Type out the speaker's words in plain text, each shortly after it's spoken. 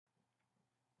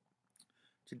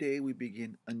Today we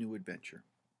begin a new adventure.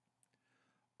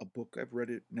 A book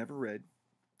never read,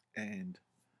 and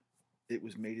it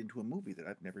was made into a movie that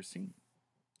I've never seen.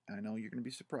 I know you're going to be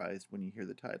surprised when you hear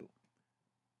the title.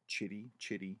 Chitty,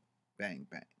 Chitty, Bang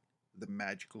Bang, The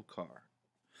Magical Car.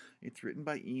 It's written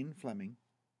by Ian Fleming.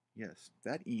 Yes,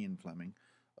 that Ian Fleming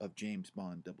of James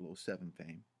Bond 007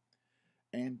 fame.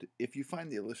 And if you find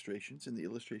the illustrations, and the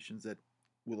illustrations that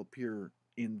will appear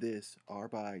in this are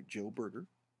by Joe Berger.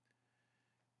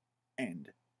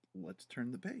 And let's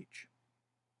turn the page.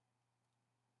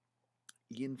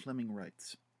 Ian Fleming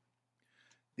writes,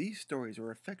 "These stories are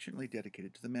affectionately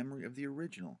dedicated to the memory of the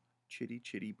original Chitty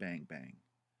Chitty Bang Bang,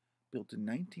 built in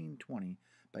 1920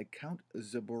 by Count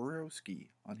Zaborowski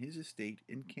on his estate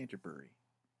in Canterbury.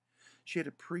 She had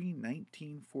a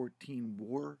pre-1914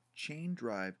 war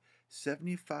chain-drive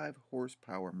 75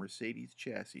 horsepower Mercedes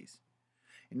chassis,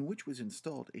 in which was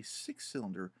installed a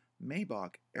six-cylinder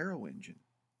Maybach aero engine,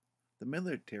 the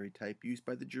military type used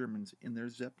by the Germans in their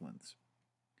Zeppelins.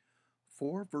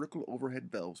 4 vertical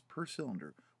overhead valves per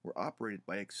cylinder were operated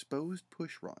by exposed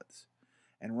push rods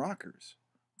and rockers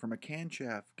from a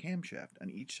camshaft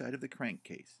on each side of the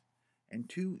crankcase, and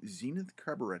 2 Zenith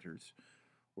carburetors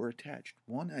were attached,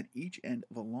 one at each end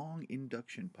of a long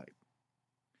induction pipe.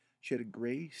 She had a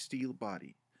gray steel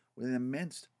body with an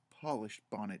immense polished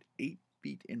bonnet 8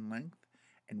 feet in length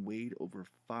and weighed over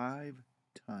 5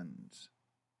 tons.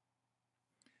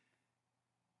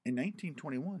 In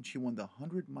 1921, she won the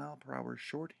 100-mile-per-hour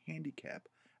short handicap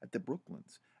at the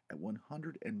Brooklands at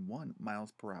 101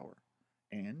 miles per hour,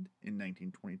 and in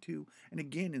 1922, and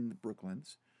again in the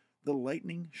Brooklands, the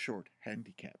lightning short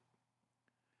handicap.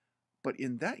 But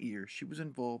in that year, she was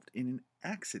involved in an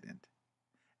accident,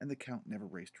 and the Count never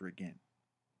raced her again.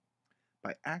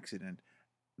 By accident,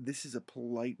 this is a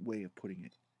polite way of putting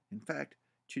it. In fact,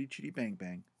 Chitty Chitty Bang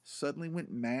Bang suddenly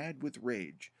went mad with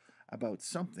rage about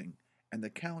something, and the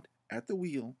Count, at the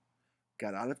wheel,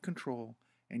 got out of control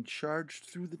and charged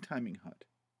through the timing hut.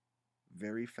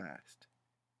 Very fast.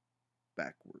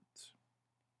 Backwards.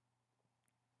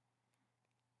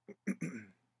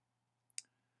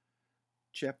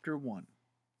 Chapter 1.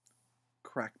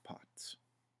 Crackpots.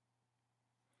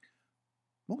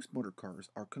 Most motor cars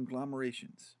are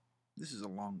conglomerations. This is a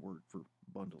long word for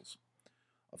bundles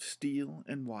of steel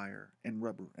and wire and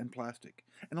rubber and plastic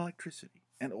and electricity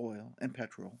and oil and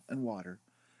petrol and water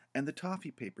and the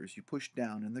toffee papers you pushed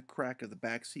down in the crack of the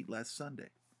back seat last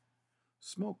Sunday.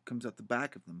 Smoke comes out the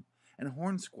back of them, and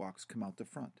horn squawks come out the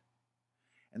front.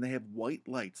 And they have white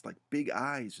lights like big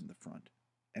eyes in the front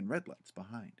and red lights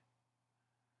behind.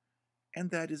 And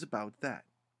that is about that.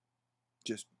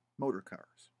 Just motor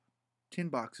cars. Tin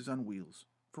boxes on wheels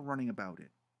for running about in.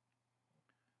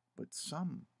 But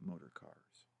some motor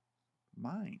cars,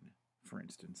 mine, for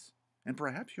instance, and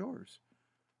perhaps yours,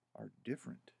 are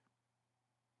different.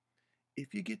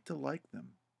 If you get to like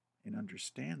them and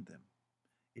understand them,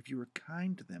 if you are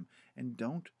kind to them and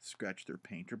don't scratch their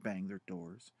paint or bang their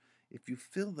doors, if you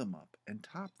fill them up and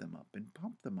top them up and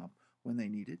pump them up when they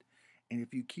need it, and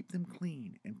if you keep them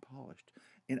clean and polished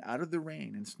and out of the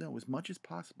rain and snow as much as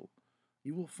possible,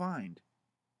 you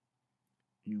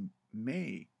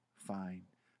may find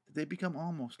that they become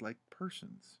almost like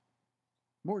persons.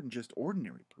 More than just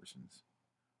ordinary persons.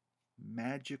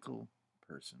 Magical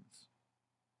persons.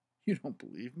 You don't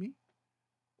believe me?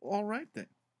 All right then.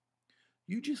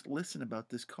 You just listen about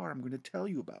this car I'm going to tell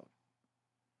you about.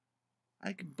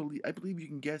 I believe you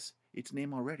can guess its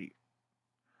name already.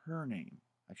 Her name,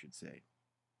 I should say.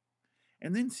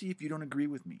 And then see if you don't agree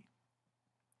with me.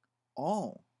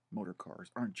 All motor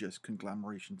cars aren't just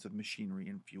conglomerations of machinery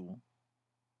and fuel.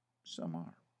 Some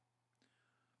are.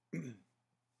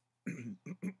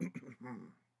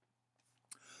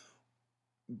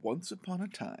 Once upon a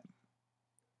time,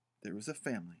 there was a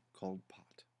family called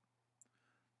Pot.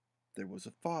 There was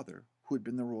a father who had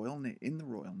been in the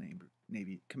Royal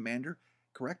Navy, Commander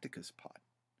Caractacus Pot.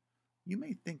 You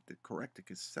may think that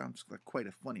Caractacus sounds like quite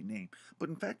a funny name, but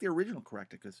in fact the original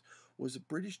Caractacus was a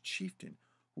British chieftain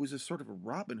who was a sort of a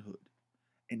Robin Hood.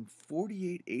 In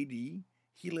 48 AD,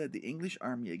 he led the English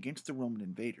army against the Roman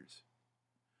invaders.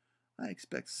 I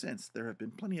expect since there have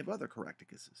been plenty of other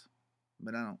Caractacuses,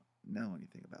 but I don't know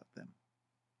anything about them.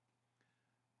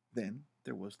 Then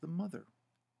there was the mother,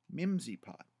 Mimsy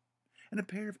Pot, and a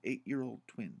pair of 8-year-old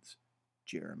twins,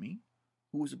 Jeremy,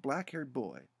 who was a black-haired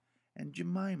boy, and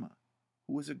Jemima,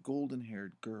 who was a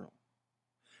golden-haired girl.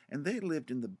 And they lived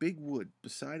in the big wood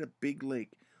beside a big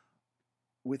lake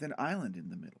with an island in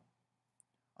the middle.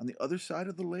 On the other side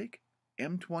of the lake,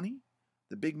 M20,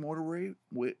 the big motorway.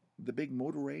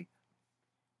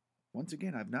 Once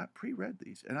again, I've not pre-read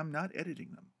these, and I'm not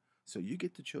editing them, So you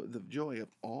get the joy of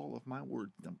all of my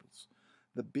word stumbles.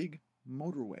 The big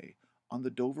motorway on the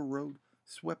Dover Road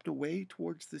swept away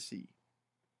towards the sea.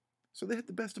 So they had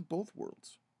the best of both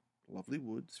worlds. Lovely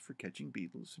woods for catching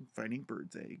beetles and finding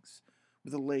birds' eggs,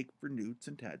 with a lake for newts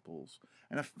and tadpoles,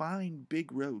 and a fine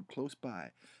big road close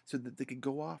by so that they could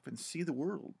go off and see the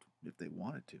world if they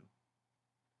wanted to.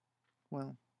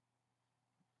 Well,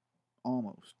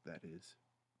 almost, that is.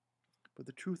 But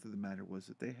the truth of the matter was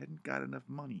that they hadn't got enough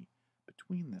money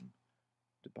between them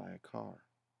to buy a car.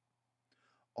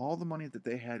 All the money that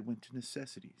they had went to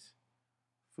necessities: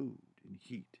 food and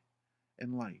heat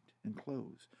and light and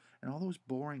clothes and all those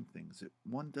boring things that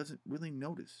one doesn't really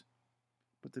notice,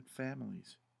 but that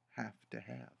families have to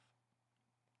have.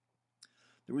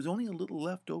 There was only a little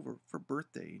left over for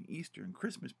birthday and Easter and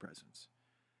Christmas presents,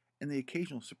 and the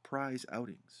occasional surprise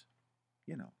outings.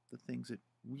 You know, the things that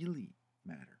really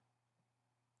matter.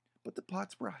 But the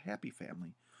Potts were a happy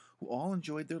family who all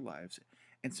enjoyed their lives,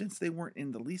 and since they weren't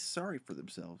in the least sorry for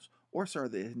themselves, or sorry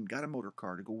they hadn't got a motor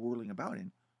car to go whirling about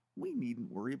in, we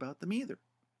needn't worry about them either.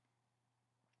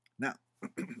 Now,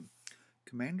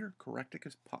 Commander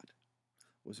Caractacus Pot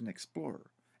was an explorer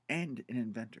and an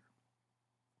inventor.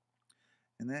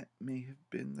 And that may have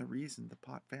been the reason the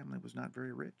Pot family was not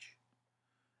very rich.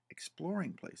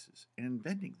 Exploring places and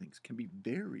inventing things can be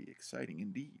very exciting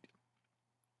indeed.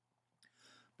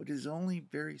 But it is only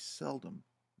very seldom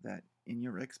that in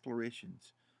your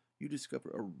explorations you discover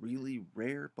a really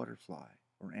rare butterfly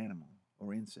or animal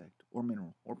or insect or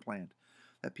mineral or plant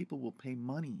that people will pay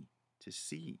money to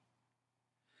see.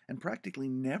 And practically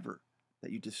never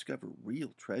that you discover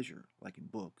real treasure like in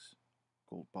books,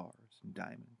 gold bars and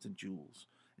diamonds and jewels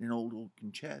in an old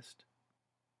oaken chest.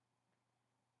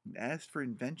 And as for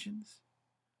inventions,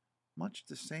 much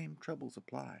the same troubles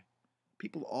apply.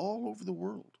 People all over the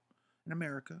world, in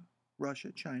America,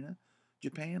 Russia, China,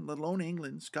 Japan, let alone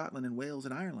England, Scotland, and Wales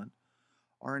and Ireland,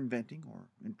 are inventing or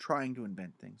trying to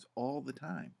invent things all the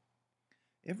time.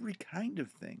 Every kind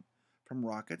of thing, from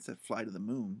rockets that fly to the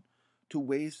moon to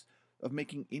ways of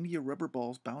making India rubber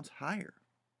balls bounce higher.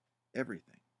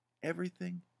 Everything,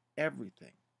 everything,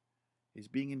 everything is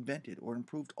being invented or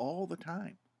improved all the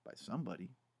time by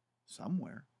somebody,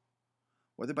 somewhere.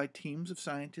 Whether by teams of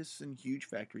scientists in huge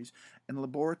factories and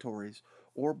laboratories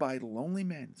or by lonely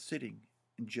men sitting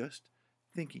and just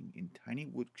thinking in tiny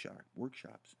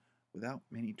workshops without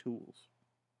many tools.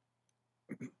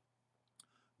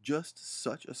 Just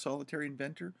such a solitary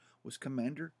inventor was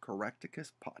Commander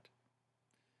Caractacus Pot.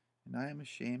 And I am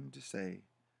ashamed to say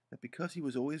that because he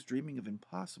was always dreaming of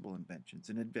impossible inventions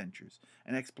and adventures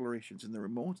and explorations in the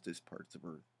remotest parts of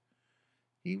Earth,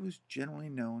 he was generally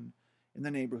known in the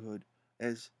neighborhood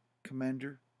as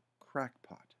Commander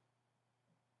Crackpot.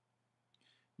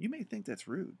 You may think that's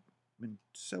rude, and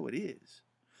so it is,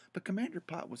 but Commander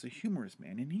Pot was a humorous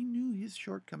man, and he knew his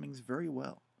shortcomings very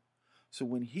well. So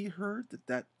when he heard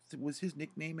that was his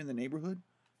nickname in the neighborhood,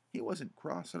 he wasn't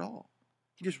cross at all.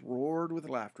 He just roared with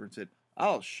laughter and said,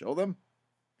 "I'll show them,"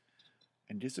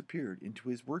 and disappeared into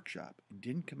his workshop and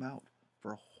didn't come out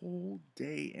for a whole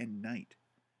day and night.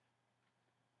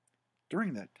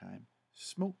 During that time,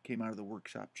 smoke came out of the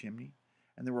workshop chimney,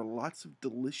 and there were lots of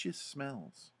delicious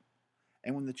smells.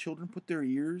 And when the children put their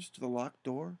ears to the locked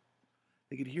door,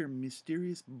 they could hear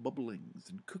mysterious bubblings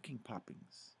and cooking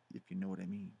poppings, if you know what I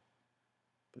mean.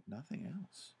 But nothing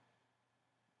else.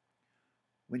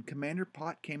 When Commander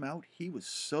Pot came out, he was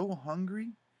so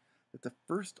hungry that the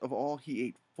first of all he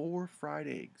ate 4 fried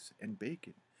eggs and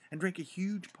bacon and drank a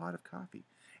huge pot of coffee.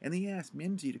 And he asked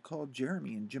Mimsy to call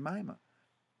Jeremy and Jemima,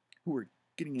 who were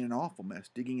getting in an awful mess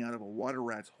digging out of a water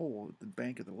rat's hole at the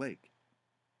bank of the lake.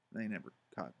 They never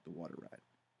caught the water rat.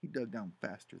 He dug down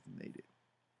faster than they did.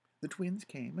 The twins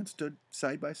came and stood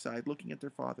side by side looking at their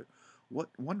father,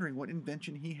 wondering what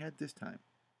invention he had this time.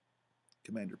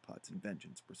 Commander Pot's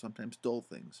inventions were sometimes dull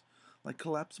things, like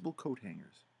collapsible coat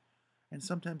hangers, and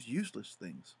sometimes useless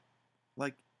things,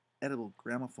 like edible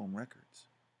gramophone records,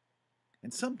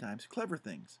 and sometimes clever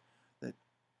things that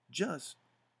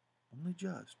only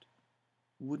just,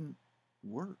 wouldn't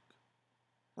work,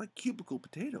 like cubicle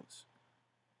potatoes,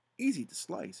 easy to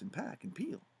slice and pack and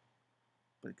peel,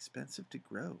 but expensive to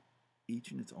grow,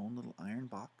 each in its own little iron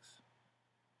box,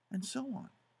 and so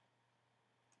on.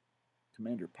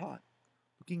 Commander Pot,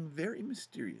 looking very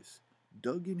mysterious,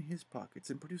 dug in his pockets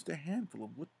and produced a handful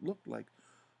of what looked like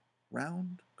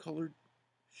round-colored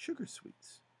sugar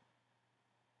sweets,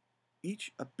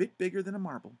 each a bit bigger than a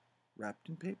marble, wrapped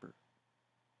in paper.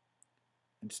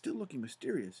 And still looking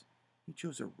mysterious, he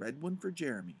chose a red one for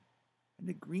Jeremy and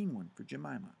a green one for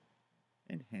Jemima,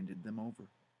 and handed them over.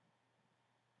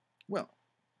 Well,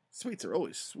 Sweets are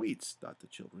always sweets, thought the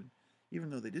children, even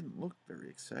though they didn't look very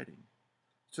exciting.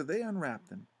 So they unwrapped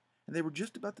them, and they were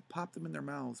just about to pop them in their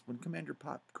mouths when Commander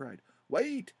Pot cried,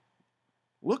 "Wait!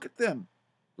 Look at them!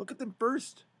 Look at them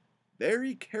first!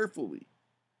 Very carefully!"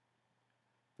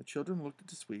 The children looked at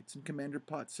the sweets, and Commander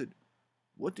Pot said,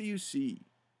 "What do you see?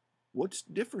 What's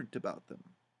different about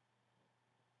them?"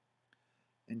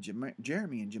 And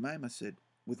Jeremy and Jemima said,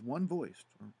 with one voice,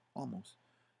 or almost,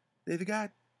 "They've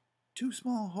got 2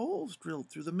 small holes drilled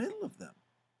through the middle of them."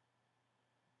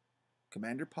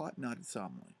 Commander Pot nodded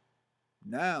solemnly.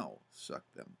 "Now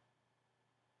suck them."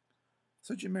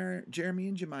 So Jeremy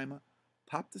and Jemima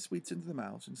popped the sweets into their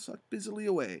mouths and sucked busily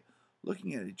away,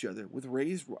 looking at each other with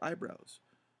raised eyebrows,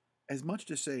 as much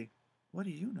to say, "What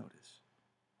do you notice?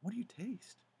 What do you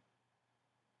taste?"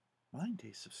 "Mine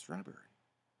tastes of strawberry."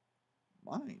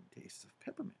 "Mine tastes of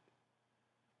peppermint."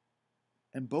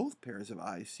 And both pairs of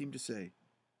eyes seemed to say,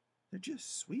 "They're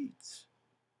just sweets,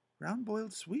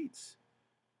 round-boiled sweets,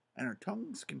 and our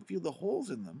tongues can feel the holes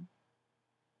in them.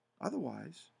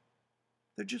 Otherwise,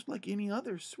 they're just like any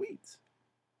other sweets."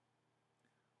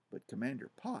 But Commander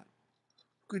Pot,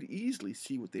 who could easily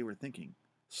see what they were thinking,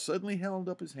 suddenly held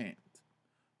up his hand.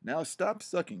 "Now stop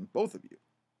sucking, both of you.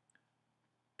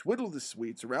 Twiddle the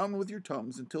sweets around with your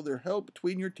tongues until they're held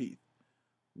between your teeth,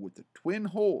 with the twin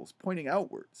holes pointing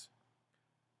outwards.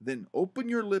 Then open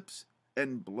your lips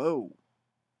and blow."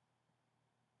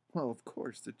 Well, of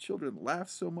course, the children laughed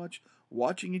so much,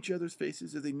 watching each other's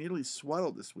faces, that they nearly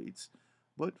swallowed the sweets.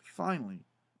 But finally,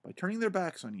 by turning their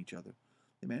backs on each other,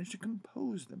 they managed to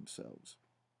compose themselves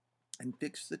and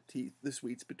fix the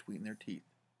sweets between their teeth.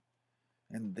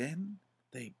 And then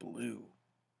they blew.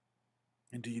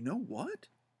 And do you know what?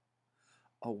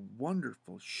 A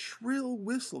wonderful, shrill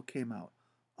whistle came out,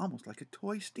 almost like a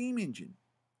toy steam engine.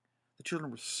 The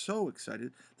children were so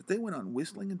excited that they went on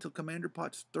whistling until Commander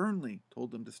Pot sternly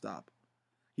told them to stop.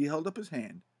 He held up his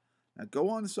hand. "Now go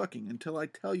on sucking until I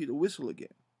tell you to whistle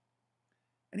again."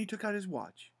 And he took out his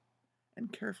watch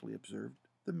and carefully observed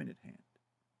the minute hand.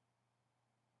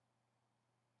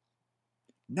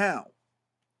 Now,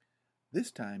 this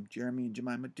time Jeremy and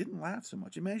Jemima didn't laugh so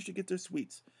much and managed to get their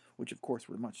sweets, which of course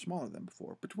were much smaller than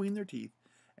before, between their teeth,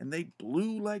 and they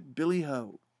blew like Billy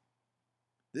Ho.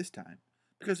 This time,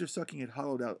 because their sucking had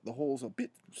hollowed out the holes a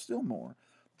bit still more,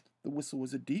 the whistle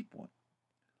was a deep one,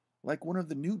 like one of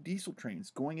the new diesel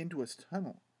trains going into a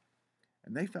tunnel,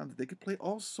 and they found that they could play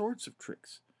all sorts of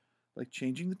tricks, like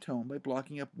changing the tone by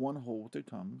blocking up one hole with their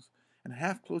tongues and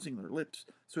half closing their lips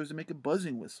so as to make a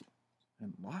buzzing whistle,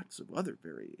 and lots of other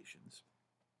variations.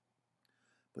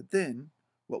 But then,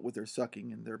 what with their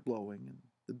sucking and their blowing, and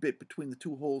the bit between the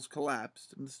 2 holes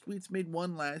collapsed, and the sweets made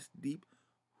one last deep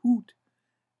hoot,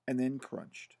 and then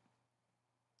crunched,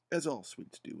 as all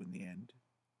sweets do in the end,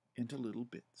 into little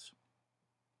bits.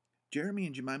 Jeremy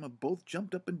and Jemima both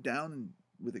jumped up and down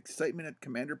with excitement at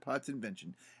Commander Pot's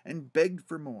invention and begged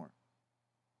for more.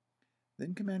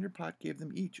 Then Commander Pot gave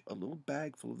them each a little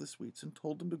bag full of the sweets and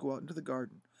told them to go out into the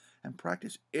garden and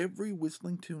practice every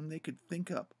whistling tune they could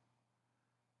think up,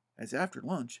 as after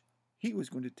lunch he was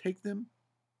going to take them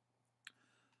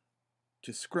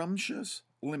to Scrumptious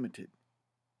Limited,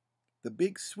 the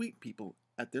big sweet people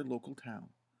at their local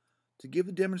town, to give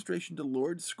a demonstration to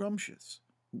Lord Scrumptious,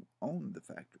 who owned the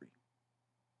factory.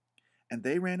 And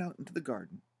they ran out into the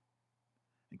garden,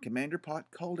 and Commander Pot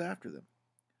called after them,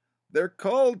 "They're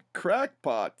called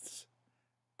crackpots.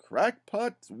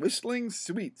 Crackpots whistling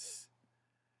sweets.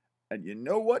 And you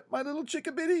know what, my little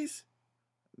chickabiddies?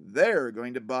 They're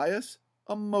going to buy us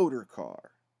a motor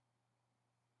car."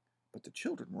 But the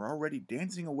children were already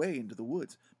dancing away into the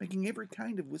woods, making every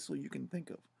kind of whistle you can think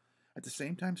of, at the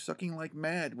same time sucking like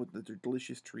mad with their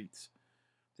delicious treats.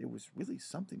 There was really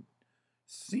something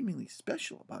seemingly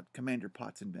special about Commander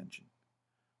Pot's invention.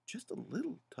 Just a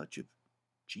little touch of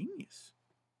genius.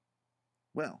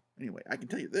 Well, anyway, I can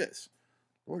tell you this.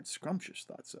 Lord Scrumptious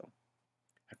thought so.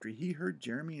 After he heard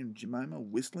Jeremy and Jemima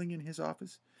whistling in his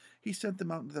office, he sent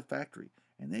them out into the factory,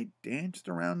 and they danced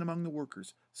around among the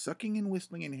workers, sucking and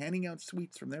whistling and handing out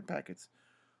sweets from their packets,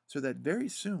 so that very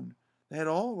soon they had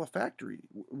all the factory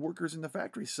workers in the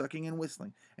factory sucking and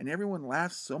whistling, and everyone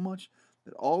laughed so much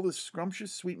that all the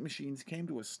Scrumptious sweet machines came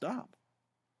to a stop.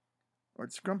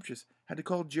 Lord Scrumptious had to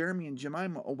call Jeremy and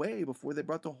Jemima away before they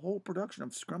brought the whole production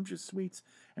of Scrumptious sweets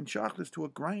and chocolates to a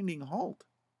grinding halt.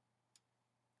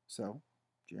 So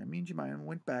Jeremy and Jemima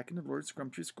went back into Lord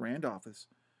Scrumptious' grand office,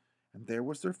 and there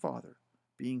was their father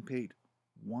being paid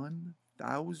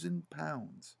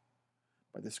 £1,000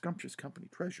 by the Scrumptious Company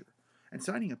treasurer, and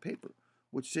signing a paper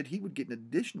which said he would get an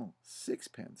additional 6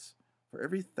 pence for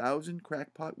every 1,000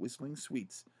 crackpot whistling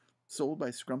sweets sold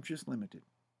by Scrumptious Limited.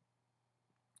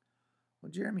 Well,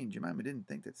 Jeremy and Jemima didn't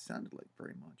think that sounded like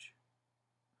very much.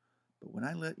 But when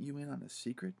I let you in on a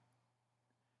secret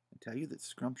and tell you that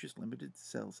Scrumptious Limited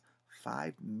sells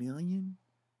 5 million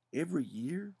every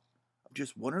year of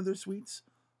just one of their sweets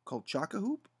called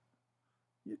Chocahoop,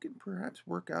 you can perhaps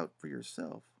work out for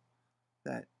yourself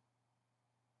that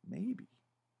maybe,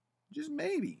 just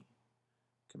maybe,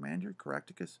 Commander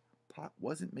Caractacus Pot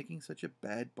wasn't making such a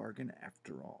bad bargain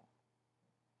after all.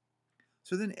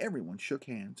 So then everyone shook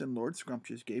hands, and Lord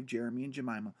Scrumptious gave Jeremy and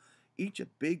Jemima each a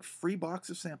big free box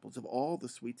of samples of all the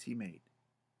sweets he made.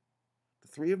 The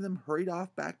three of them hurried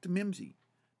off back to Mimsy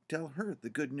to tell her the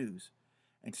good news,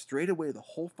 and straightway the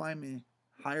whole family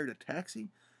hired a taxi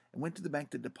and went to the bank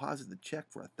to deposit the check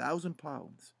for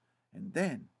 £1,000. And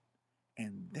then,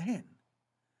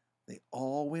 they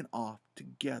all went off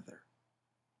together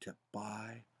to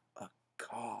buy a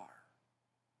car.